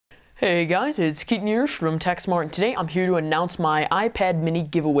Hey guys, it's Keaton here from TechSmart, and today I'm here to announce my iPad mini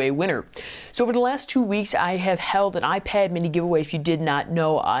giveaway winner. So over the last 2 weeks, I have held an iPad mini giveaway, if you did not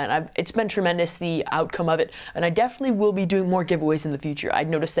know, and it's been tremendous, the outcome of it, and I definitely will be doing more giveaways in the future. I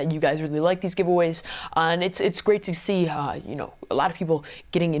noticed that you guys really like these giveaways, and it's great to see, a lot of people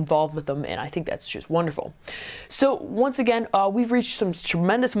getting involved with them, and I think that's just wonderful. So once again, we've reached some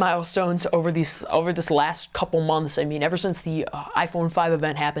tremendous milestones over this last couple months. I mean, ever since the iPhone 5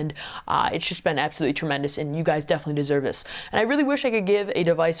 event happened, it's just been absolutely tremendous, and you guys definitely deserve this. And I really wish I could give a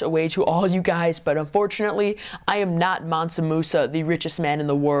device away to all you guys, but unfortunately, I am not Mansa Musa, the richest man in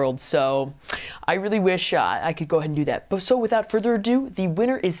the world, so I really wish I could go ahead and do that. But so without further ado, the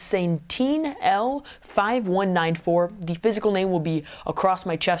winner is Santine L5194. The physical name will be across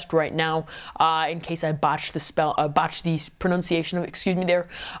my chest right now, in case I botched the pronunciation of it, excuse me there.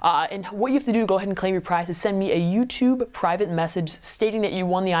 And what you have to do to go ahead and claim your prize is send me a YouTube private message stating that you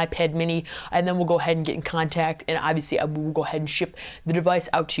won the iPad mini, and then we'll go ahead and get in contact, and obviously I will go ahead and ship the device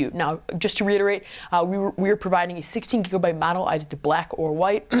out to you. Now, just to reiterate, we are providing a 16GB model, either the black or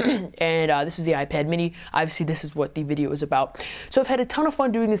white, and this is the iPad mini. Obviously, this is what the video is about. So I've had a ton of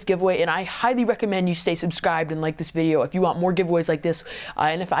fun doing this giveaway, and I highly recommend you stay subscribed and like this video if you want more giveaways like this.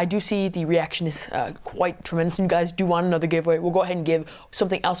 And if I do see the reaction is quite tremendous and you guys do want another giveaway, we'll go ahead and give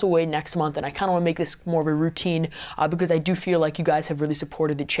something else away next month. And I kind of want to make this more of a routine because I do feel like you guys have really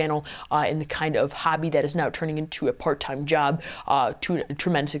supported the channel in the kind of hobby that is now turning into a part-time job to a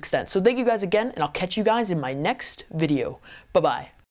tremendous extent. So thank you guys again, and I'll catch you guys in my next video. Bye-bye.